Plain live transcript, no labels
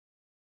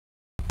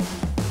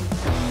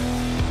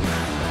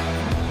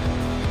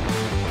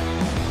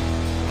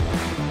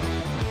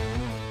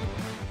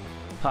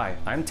Hi,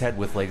 I'm Ted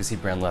with Legacy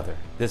Brand Leather.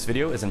 This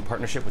video is in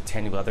partnership with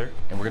Tanny Leather,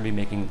 and we're going to be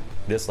making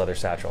this leather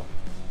satchel.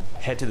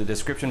 Head to the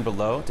description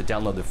below to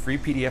download the free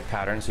PDF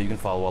pattern so you can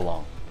follow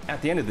along.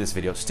 At the end of this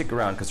video, stick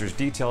around because there's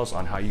details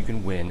on how you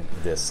can win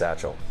this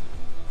satchel.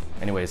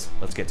 Anyways,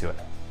 let's get to it.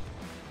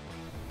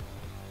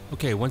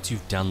 Okay, once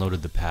you've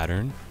downloaded the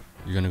pattern,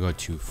 you're going to go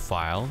to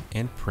File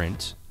and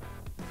Print.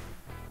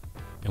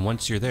 And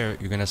once you're there,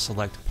 you're going to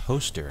select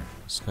Poster.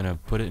 It's going to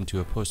put it into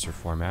a poster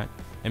format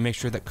and make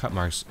sure that cut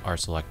marks are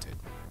selected.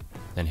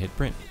 Then hit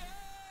Print.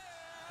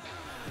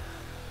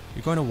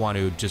 You're going to want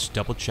to just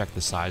double check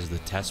the size of the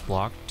test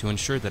block to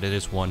ensure that it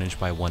is 1 inch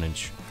by 1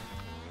 inch.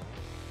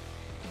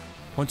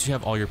 Once you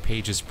have all your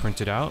pages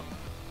printed out,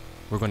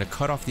 we're going to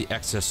cut off the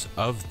excess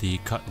of the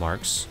cut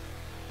marks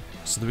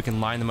so that we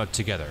can line them up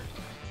together.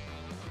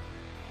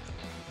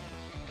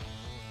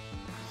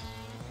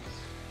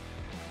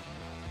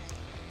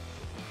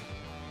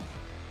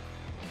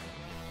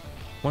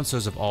 Once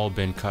those have all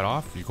been cut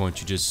off, you're going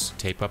to just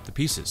tape up the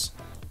pieces.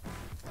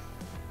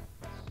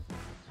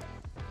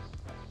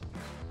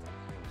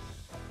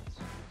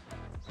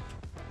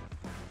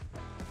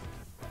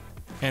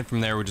 And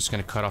from there, we're just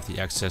going to cut off the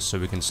excess so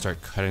we can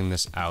start cutting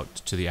this out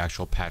to the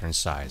actual pattern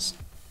size.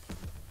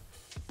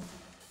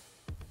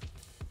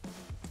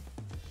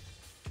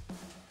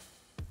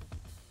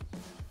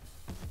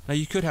 Now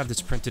you could have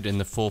this printed in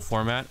the full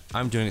format.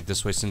 I'm doing it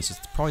this way since it's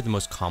probably the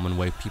most common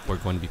way people are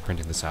going to be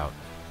printing this out.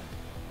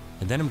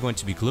 And then I'm going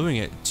to be gluing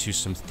it to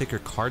some thicker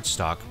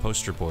cardstock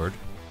poster board.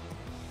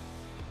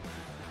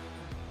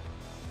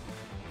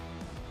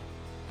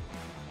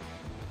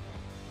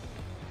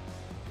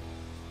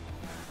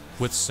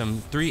 With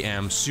some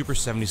 3M Super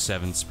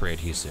 77 spray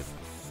adhesive.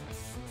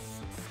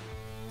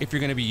 If you're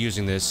going to be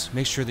using this,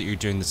 make sure that you're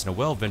doing this in a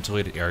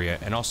well-ventilated area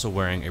and also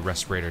wearing a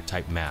respirator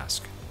type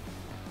mask.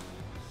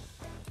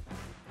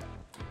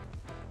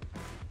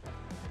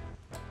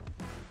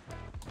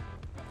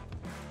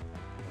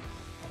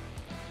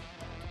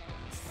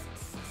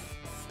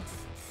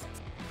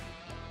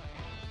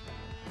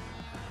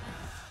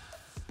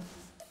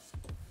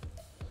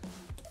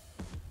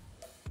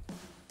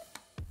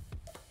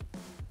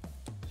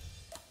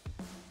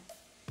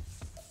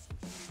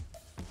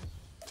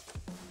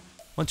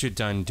 Once you're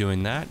done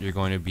doing that, you're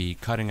going to be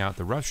cutting out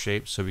the rough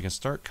shape so we can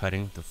start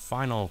cutting the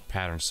final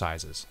pattern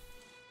sizes.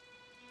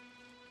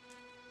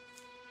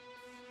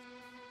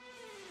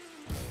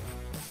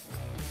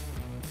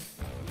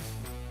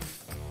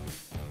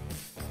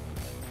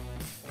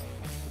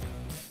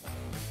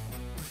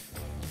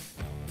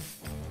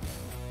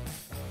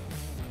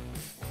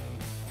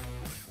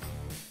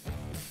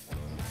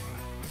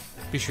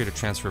 Be sure to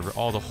transfer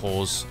all the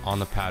holes on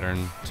the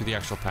pattern to the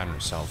actual pattern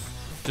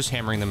itself, just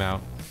hammering them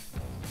out.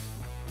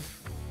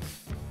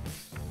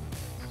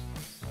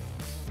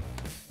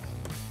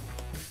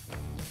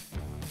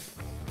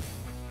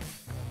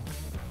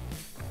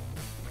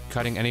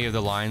 Cutting any of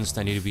the lines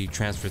that need to be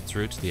transferred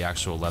through to the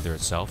actual leather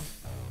itself.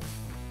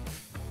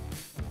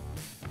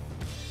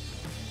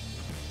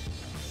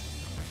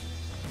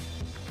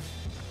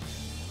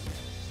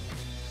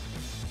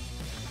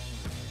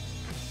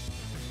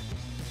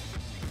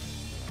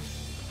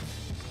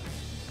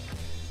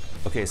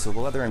 Okay, so the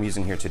leather I'm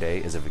using here today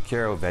is a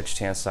Vaquero Veg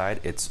Tan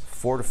side. It's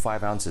 4 to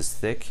 5 ounces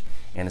thick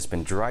and it's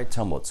been dry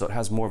tumbled, so it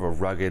has more of a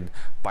rugged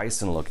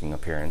bison looking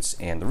appearance.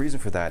 And the reason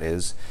for that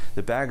is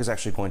the bag is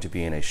actually going to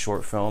be in a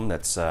short film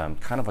that's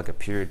kind of like a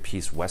period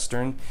piece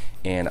Western,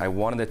 and I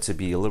wanted it to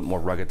be a little more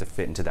rugged to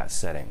fit into that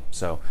setting.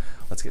 So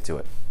let's get to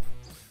it.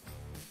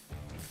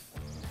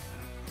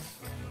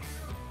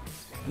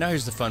 Now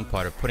here's the fun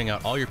part of putting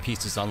out all your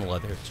pieces on the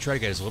leather to try to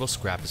get as little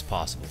scrap as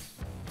possible.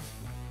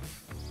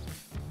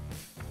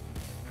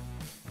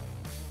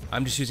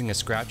 I'm just using a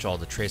scratch awl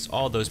to trace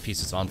all those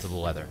pieces onto the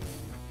leather.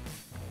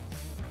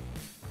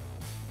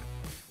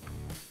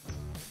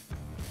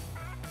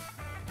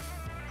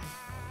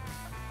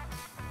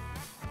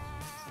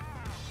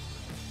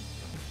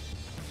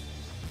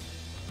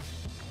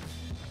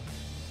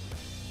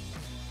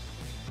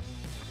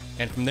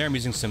 And from there I'm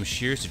using some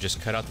shears to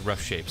just cut out the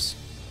rough shapes.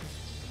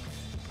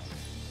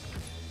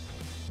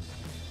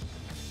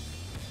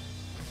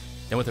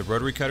 Then with a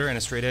rotary cutter and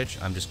a straight edge,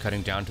 I'm just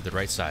cutting down to the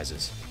right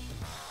sizes.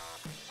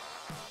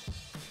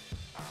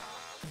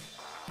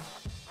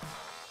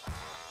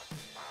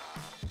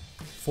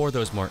 For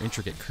those more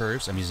intricate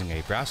curves, I'm using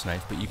a brass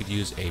knife, but you could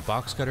use a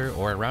box cutter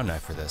or a round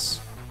knife for this.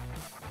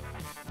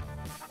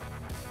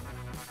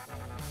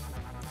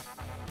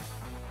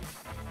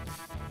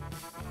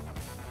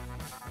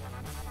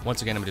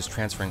 Once again, I'm just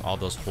transferring all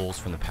those holes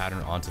from the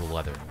pattern onto the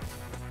leather.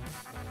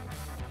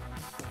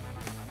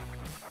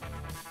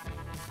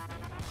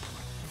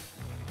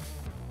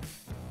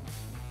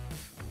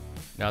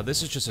 Now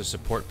this is just a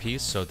support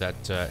piece, so that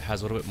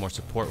has a little bit more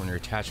support when you're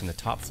attaching the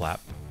top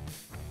flap.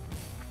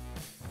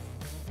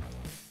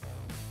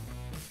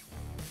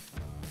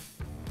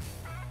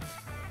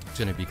 It's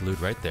going to be glued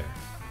right there.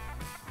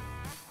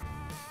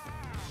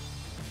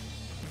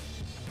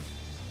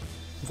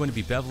 I'm going to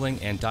be beveling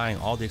and dyeing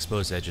all the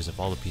exposed edges of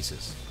all the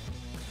pieces.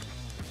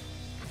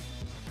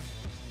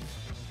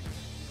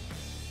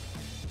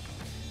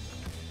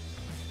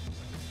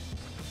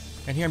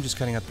 And here I'm just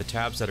cutting out the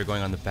tabs that are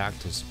going on the back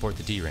to support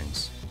the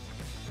D-rings.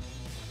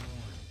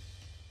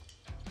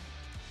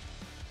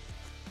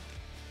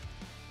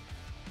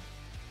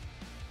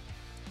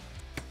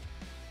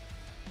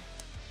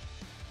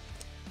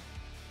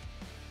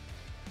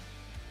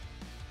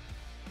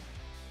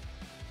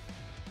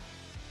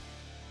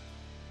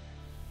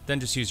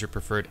 Then just use your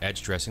preferred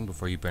edge dressing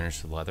before you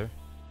burnish the leather.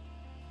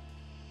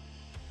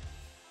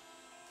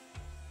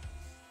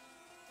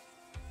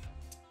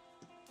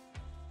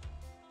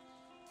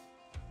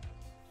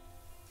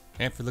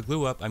 And for the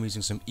glue up, I'm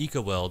using some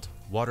EcoWeld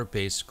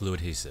water-based glue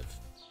adhesive.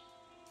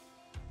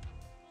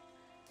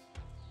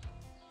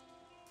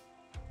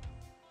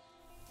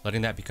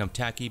 Letting that become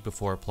tacky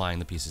before applying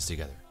the pieces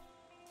together.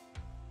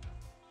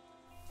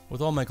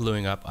 With all my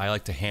gluing up, I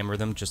like to hammer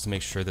them just to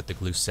make sure that the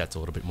glue sets a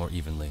little bit more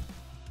evenly.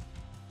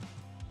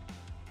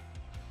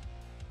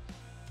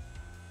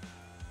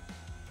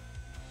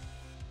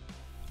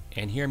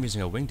 And here I'm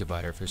using a wing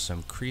divider for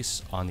some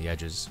crease on the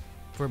edges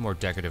for a more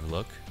decorative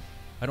look.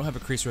 I don't have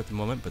a creaser at the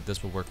moment, but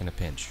this will work in a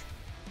pinch.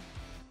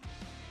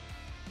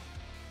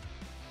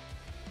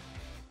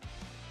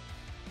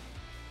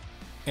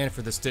 And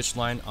for the stitch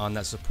line on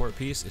that support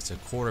piece, it's a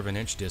 1/4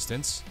 inch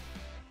distance.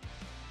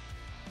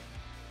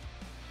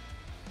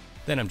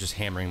 Then I'm just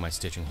hammering my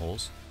stitching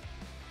holes.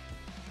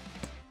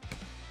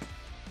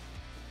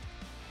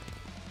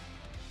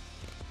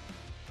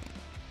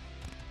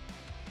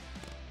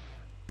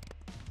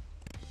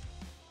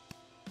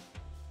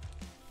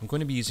 I'm going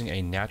to be using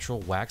a natural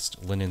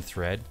waxed linen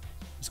thread.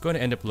 It's going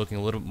to end up looking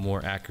a little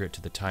more accurate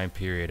to the time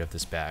period of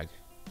this bag.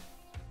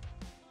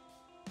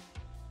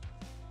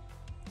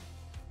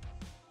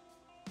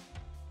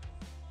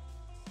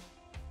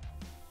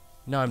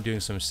 Now I'm doing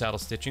some saddle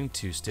stitching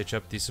to stitch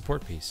up the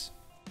support piece.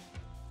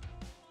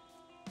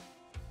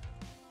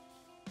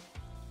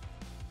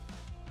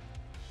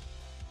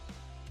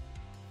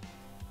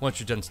 Once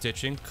you're done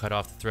stitching, cut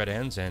off the thread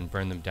ends and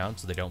burn them down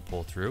so they don't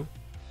pull through.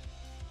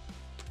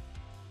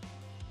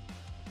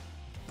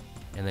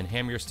 And then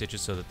hammer your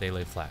stitches so that they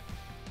lay flat.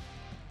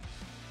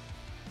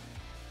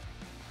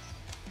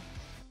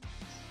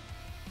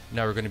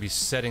 Now we're going to be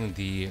setting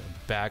the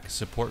back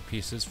support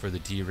pieces for the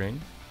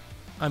D-ring.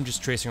 I'm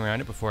just tracing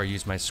around it before I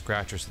use my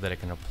scratcher so that I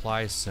can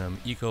apply some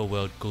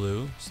EcoWeld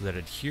glue so that it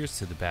adheres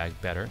to the bag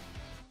better.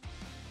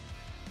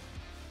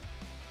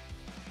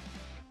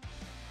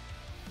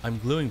 I'm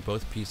gluing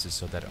both pieces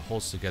so that it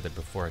holds together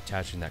before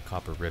attaching that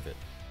copper rivet.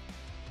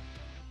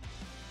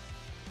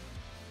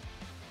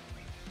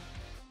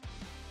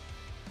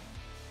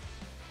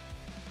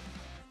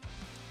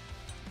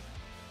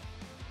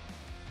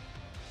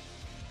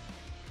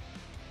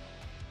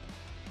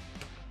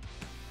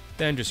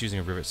 Then just using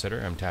a rivet setter,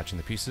 I'm attaching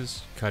the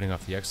pieces, cutting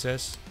off the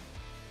excess.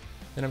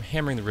 Then I'm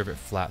hammering the rivet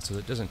flat so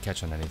that it doesn't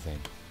catch on anything.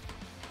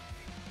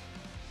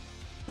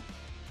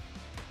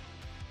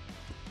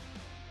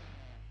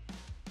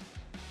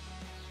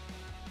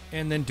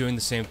 And then doing the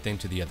same thing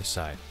to the other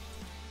side.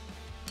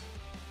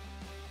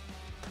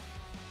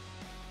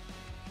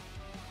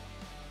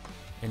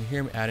 And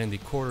here I'm adding the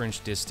 1/4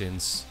 inch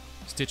distance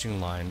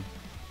stitching line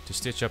to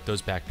stitch up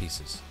those back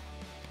pieces.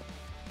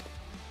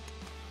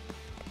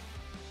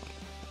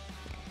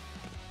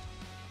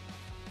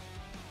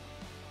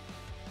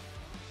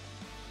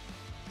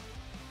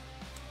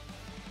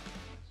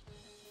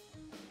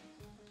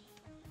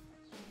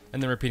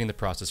 And then repeating the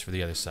process for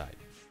the other side.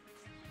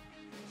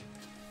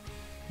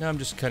 Now I'm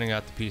just cutting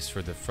out the piece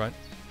for the front.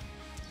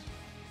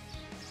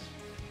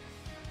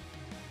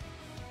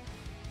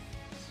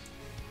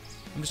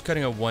 I'm just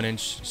cutting a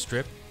 1-inch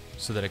strip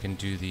so that I can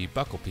do the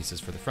buckle pieces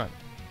for the front.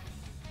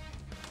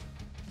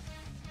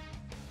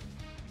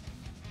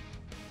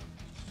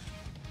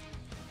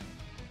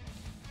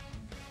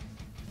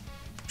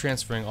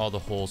 Transferring all the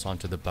holes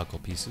onto the buckle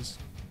pieces.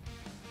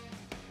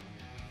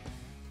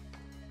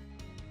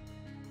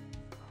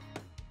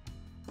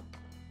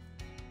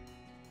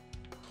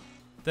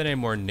 Then a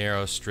more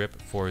narrow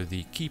strip for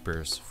the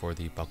keepers for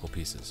the buckle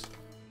pieces.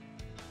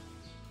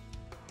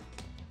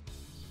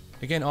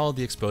 Again, all of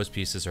the exposed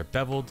pieces are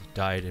beveled,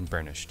 dyed, and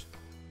burnished.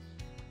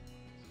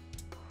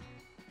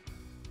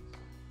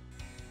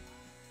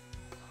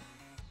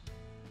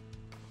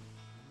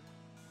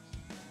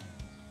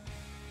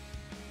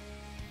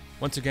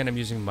 Once again, I'm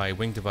using my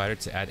wing divider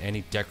to add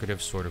any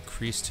decorative sort of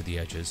crease to the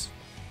edges.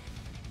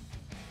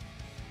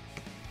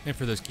 And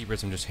for those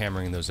keepers, I'm just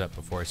hammering those up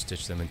before I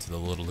stitch them into the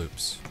little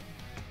loops.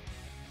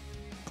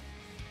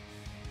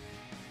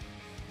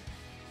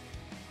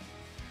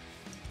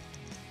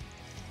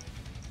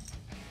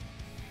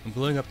 I'm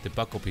gluing up the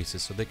buckle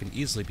pieces so they can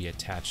easily be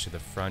attached to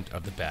the front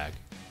of the bag.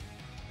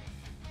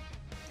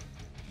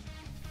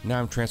 Now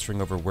I'm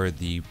transferring over where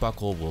the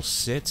buckle will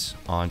sit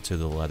onto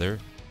the leather.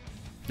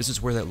 This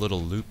is where that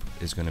little loop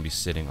is going to be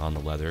sitting on the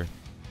leather.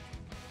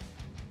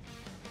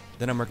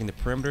 Then I'm marking the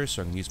perimeter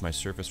so I can use my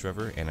surface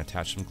rubber and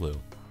attach some glue.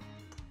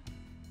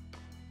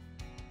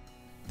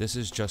 This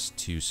is just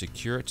to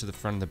secure it to the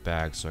front of the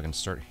bag so I can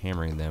start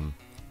hammering them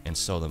and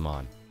sew them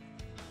on.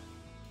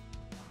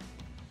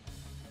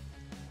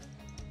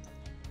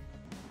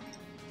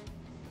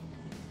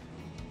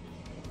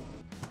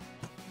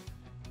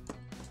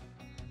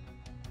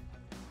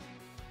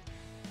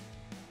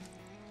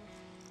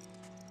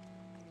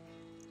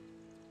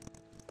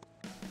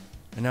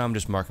 And now I'm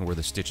just marking where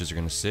the stitches are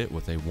going to sit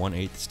with a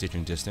 1/8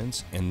 stitching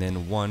distance and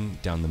then one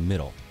down the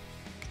middle.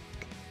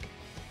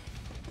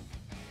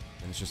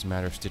 And it's just a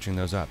matter of stitching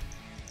those up.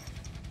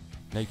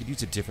 Now you could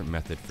use a different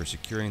method for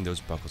securing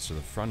those buckles to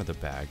the front of the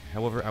bag.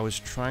 However, I was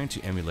trying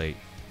to emulate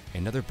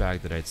another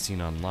bag that I had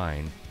seen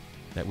online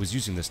that was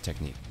using this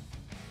technique.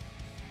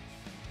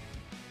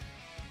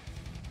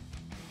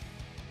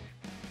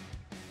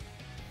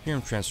 Here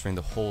I'm transferring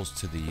the holes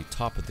to the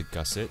top of the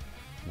gusset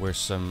where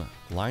some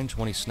line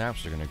 20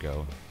 snaps are going to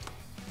go.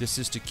 This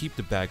is to keep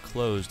the bag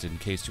closed in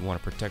case you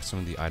want to protect some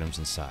of the items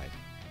inside.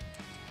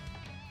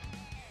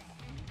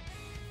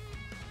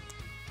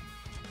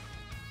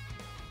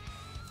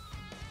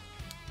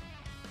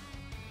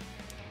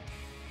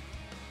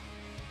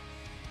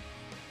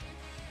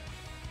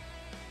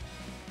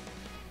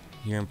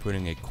 Here I'm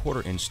putting a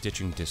 1/4 inch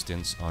stitching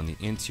distance on the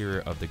interior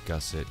of the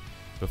gusset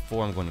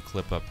before I'm going to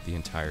clip up the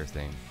entire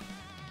thing.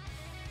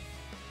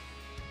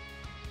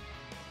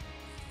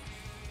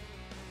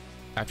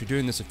 After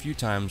doing this a few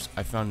times,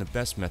 I found the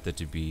best method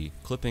to be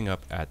clipping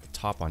up at the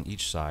top on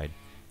each side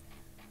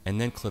and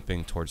then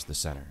clipping towards the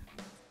center.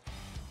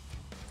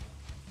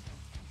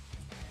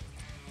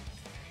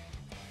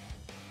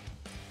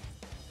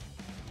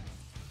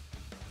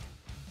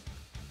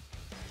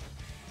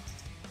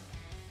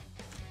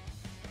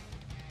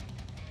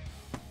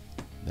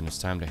 Then it's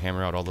time to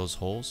hammer out all those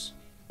holes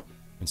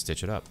and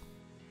stitch it up.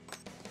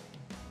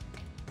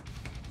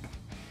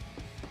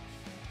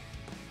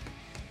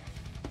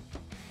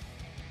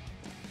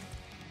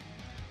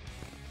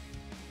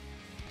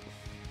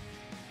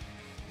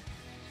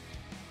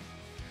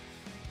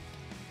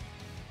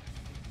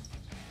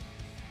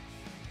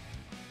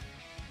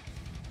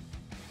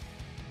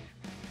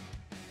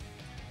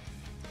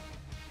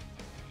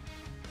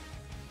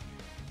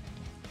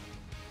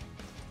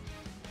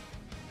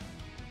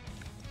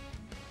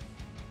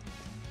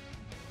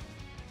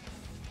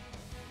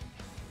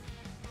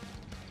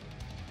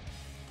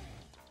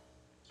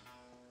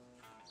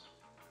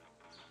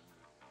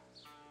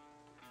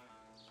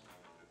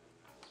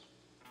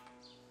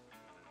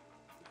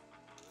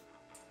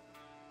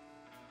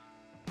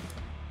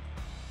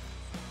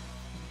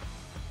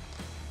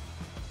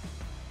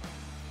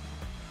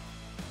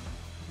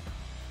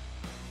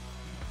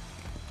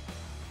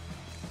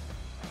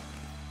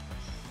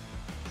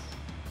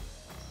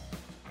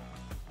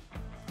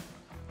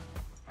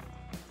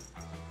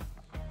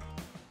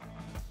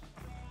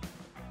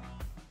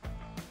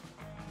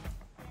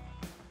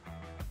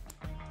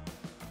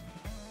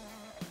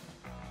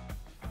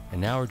 And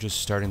now we're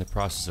just starting the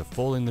process of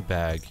folding the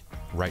bag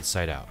right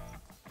side out.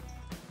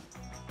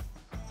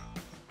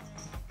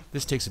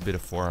 This takes a bit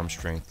of forearm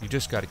strength. You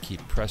just got to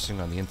keep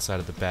pressing on the inside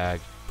of the bag,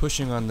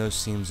 pushing on those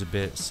seams a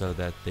bit so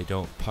that they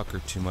don't pucker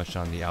too much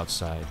on the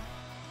outside.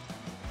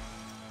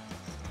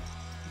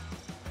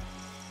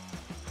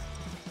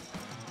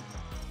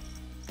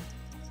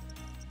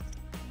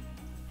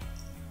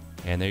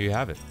 And there you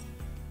have it.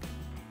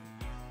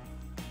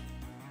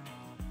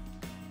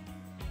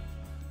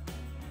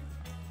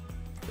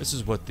 This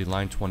is what the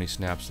line 20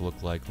 snaps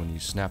look like when you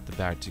snap the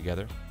bag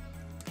together.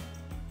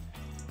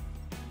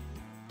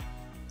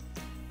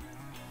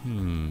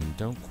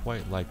 Don't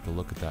quite like the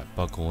look of that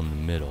buckle in the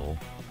middle.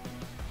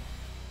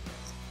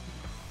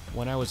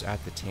 When I was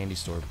at the Tandy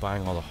store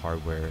buying all the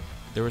hardware,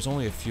 there was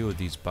only a few of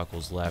these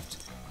buckles left,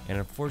 and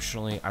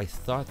unfortunately I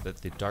thought that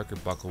the darker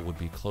buckle would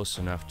be close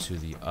enough to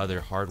the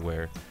other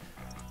hardware,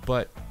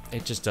 but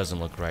it just doesn't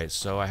look right,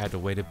 so I had to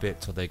wait a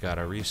bit till they got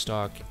a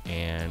restock,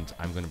 and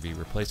I'm going to be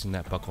replacing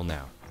that buckle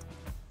now.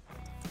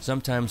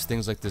 Sometimes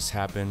things like this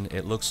happen.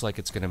 It looks like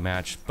it's going to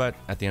match, but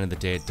at the end of the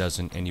day it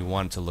doesn't, and you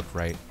want it to look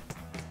right.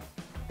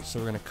 So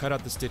we're going to cut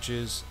out the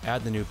stitches,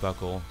 add the new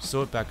buckle,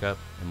 sew it back up,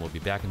 and we'll be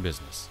back in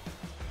business.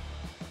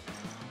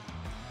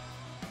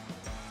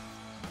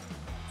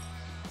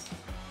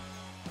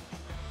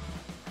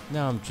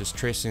 Now I'm just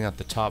tracing out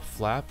the top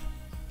flap,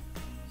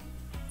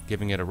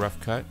 giving it a rough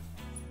cut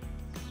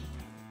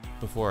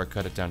before I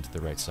cut it down to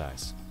the right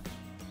size.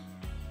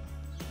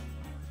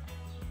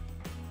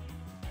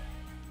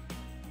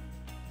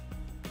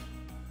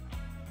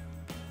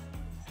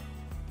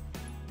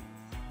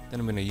 Then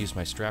I'm going to use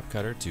my strap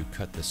cutter to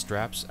cut the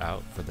straps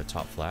out for the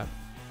top flap.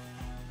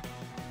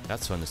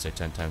 That's fun to say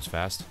 10 times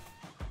fast.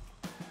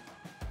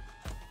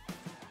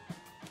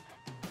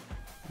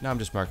 Now I'm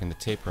just marking the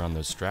taper on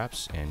those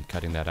straps and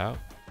cutting that out.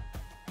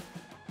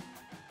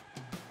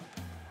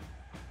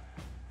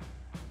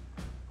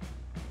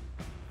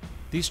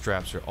 These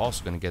straps are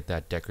also going to get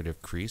that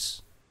decorative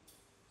crease.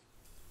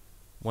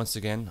 Once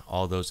again,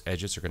 all those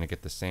edges are going to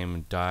get the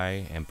same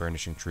dye and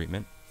burnishing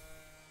treatment.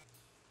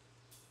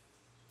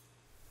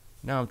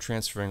 Now I'm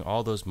transferring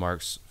all those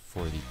marks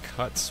for the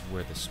cuts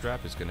where the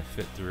strap is going to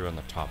fit through on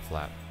the top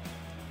flap.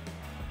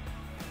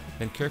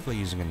 Then carefully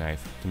using a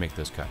knife to make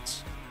those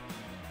cuts.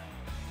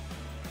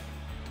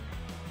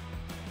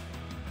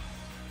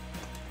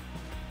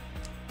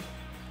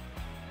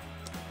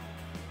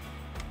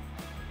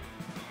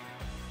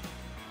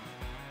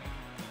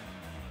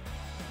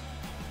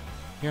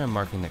 Here I'm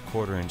marking that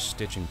 1/4 inch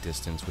stitching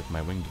distance with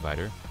my wing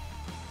divider.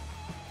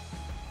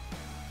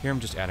 Here I'm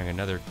just adding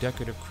another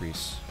decorative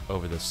crease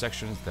over the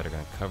sections that are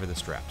going to cover the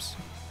straps.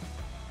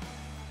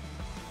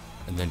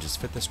 And then just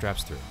fit the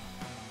straps through.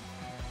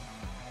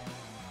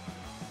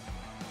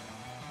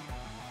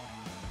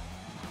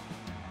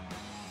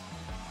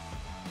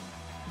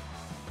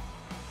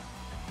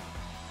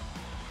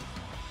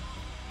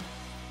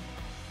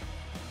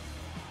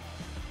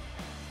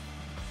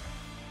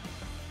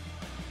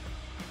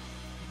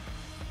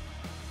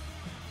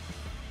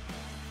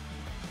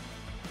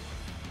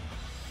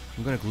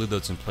 I'm going to glue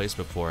those in place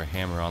before I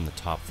hammer on the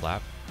top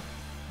flap.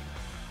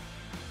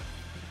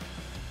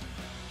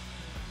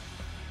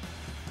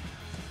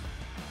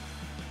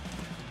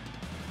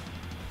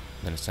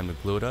 Then it's time to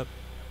glue it up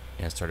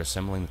and start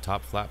assembling the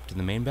top flap to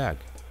the main bag.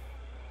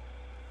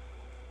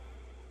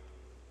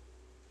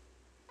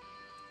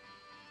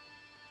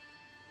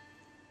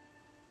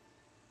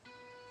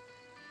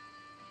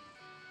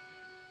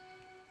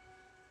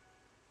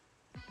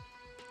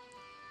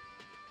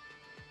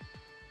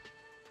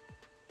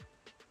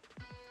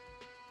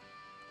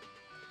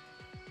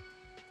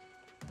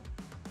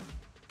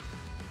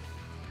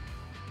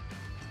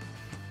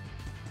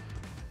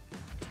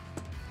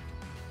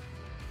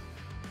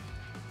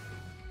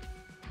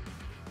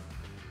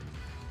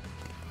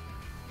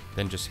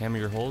 Then just hammer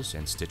your holes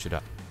and stitch it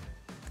up.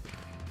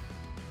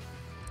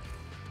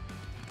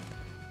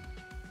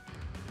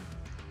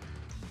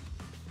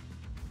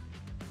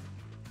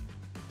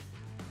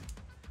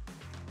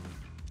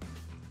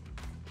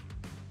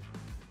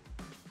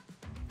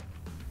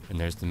 And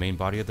there's the main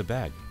body of the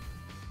bag.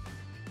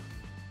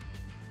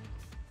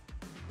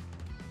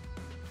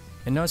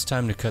 And now it's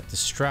time to cut the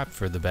strap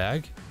for the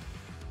bag.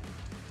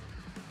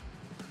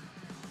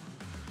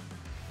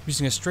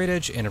 Using a straight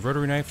edge and a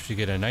rotary knife to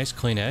get a nice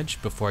clean edge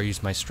before I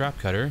use my strap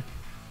cutter.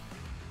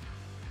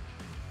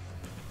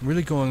 I'm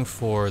really going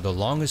for the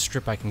longest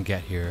strip I can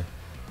get here.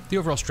 The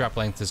overall strap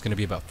length is going to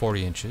be about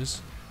 40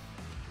 inches.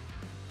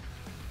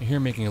 And here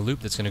I'm making a loop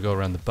that's going to go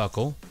around the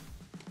buckle.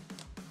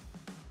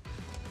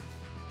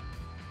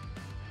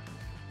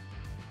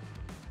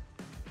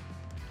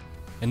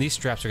 And these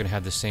straps are going to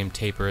have the same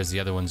taper as the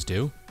other ones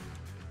do.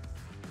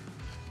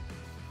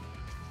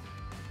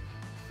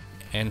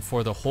 And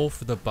for the hole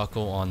for the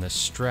buckle on the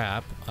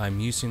strap, I'm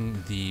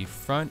using the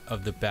front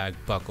of the bag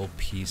buckle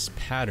piece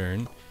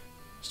pattern,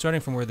 starting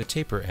from where the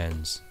taper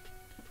ends.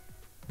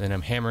 Then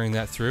I'm hammering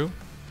that through,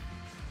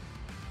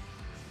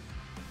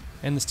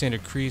 and the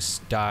standard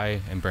crease, dye,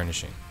 and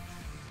burnishing.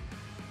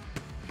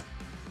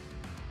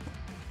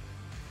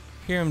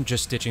 Here I'm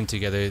just stitching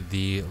together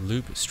the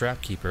loop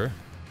strap keeper.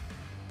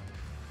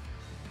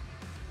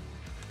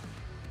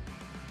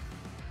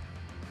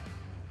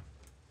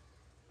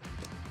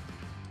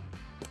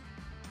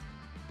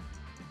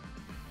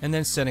 And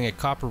then setting a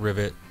copper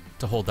rivet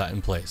to hold that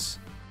in place.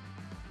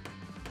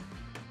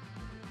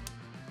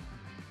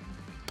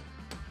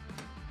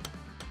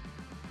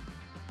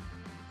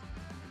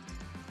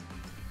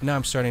 Now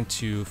I'm starting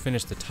to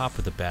finish the top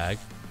of the bag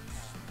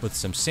with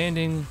some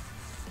sanding,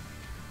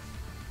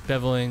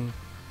 beveling,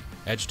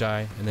 edge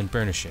dye, and then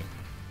burnishing.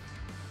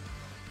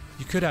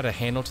 You could add a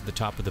handle to the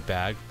top of the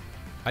bag.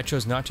 I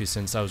chose not to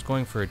since I was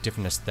going for a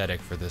different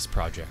aesthetic for this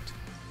project.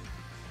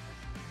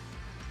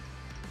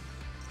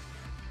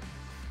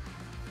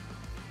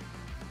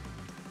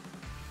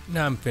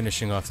 Now I'm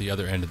finishing off the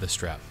other end of the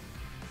strap.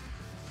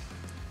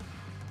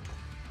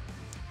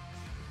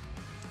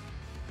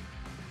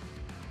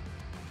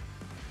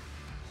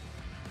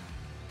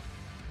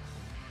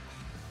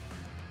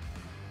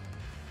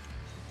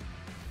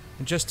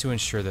 And just to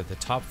ensure that the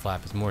top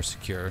flap is more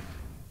secure,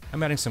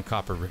 I'm adding some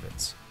copper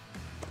rivets.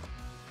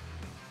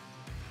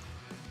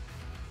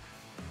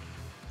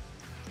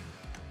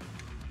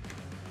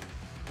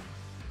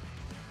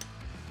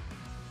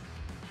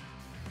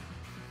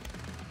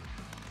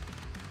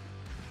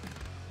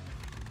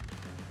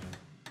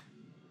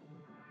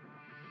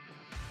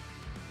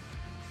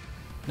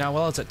 Now,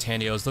 while I was at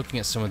Tandy, I was looking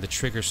at some of the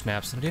trigger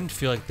snaps, and I didn't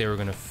feel like they were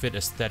going to fit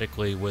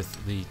aesthetically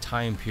with the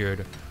time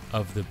period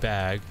of the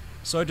bag,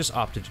 so I just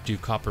opted to do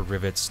copper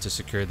rivets to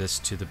secure this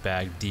to the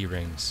bag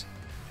D-rings.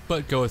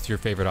 But go with your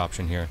favorite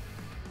option here.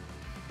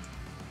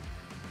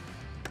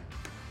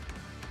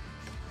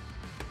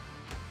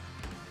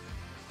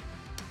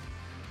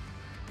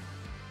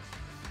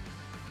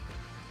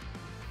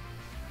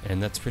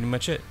 And that's pretty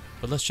much it,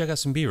 but let's check out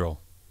some B-roll.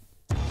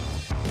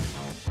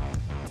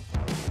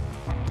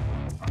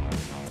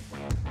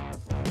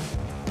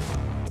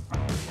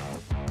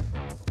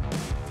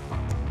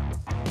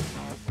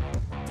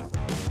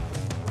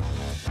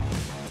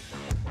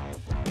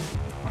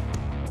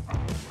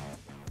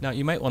 Now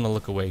you might want to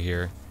look away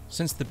here.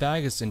 Since the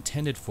bag is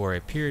intended for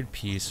a period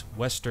piece,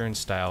 Western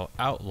style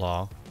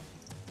outlaw,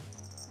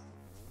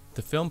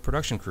 the film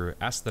production crew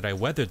asked that I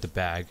weathered the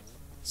bag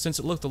since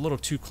it looked a little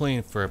too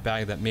clean for a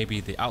bag that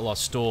maybe the outlaw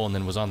stole and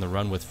then was on the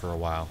run with for a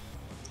while.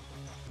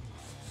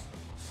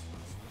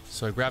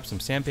 So I grabbed some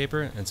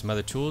sandpaper and some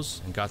other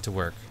tools and got to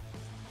work.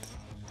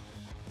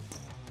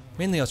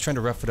 Mainly I was trying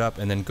to rough it up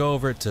and then go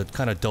over it to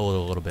kind of dull it a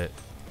little bit.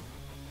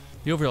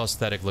 The overall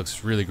aesthetic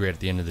looks really great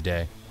at the end of the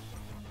day.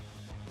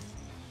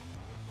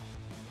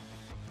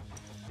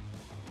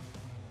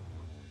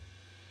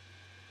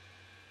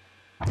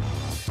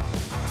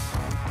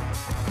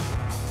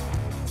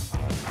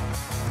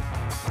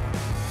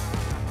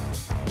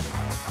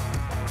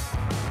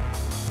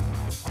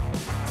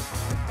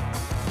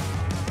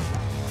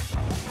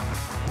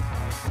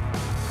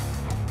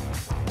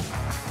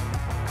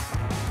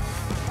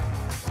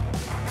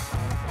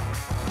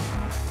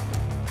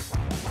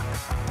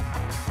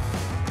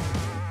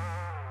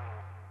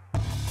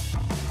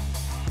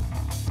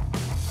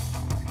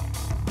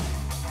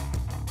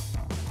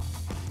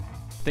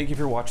 Thank you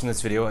for watching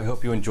this video. I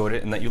hope you enjoyed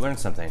it and that you learned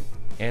something.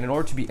 And in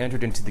order to be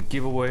entered into the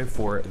giveaway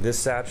for this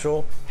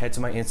satchel, head to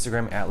my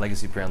Instagram at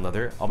Legacy Brand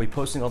Leather. I'll be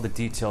posting all the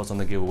details on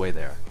the giveaway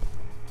there.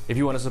 If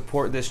you want to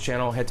support this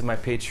channel, head to my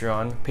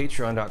Patreon,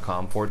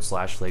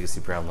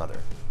 patreon.com/Legacy Brand Leather.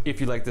 If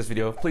you like this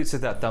video, please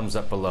hit that thumbs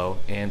up below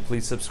and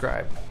please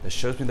subscribe. This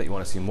shows me that you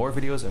want to see more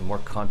videos and more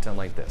content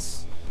like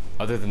this.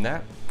 Other than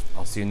that,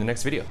 I'll see you in the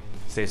next video.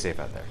 Stay safe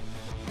out there.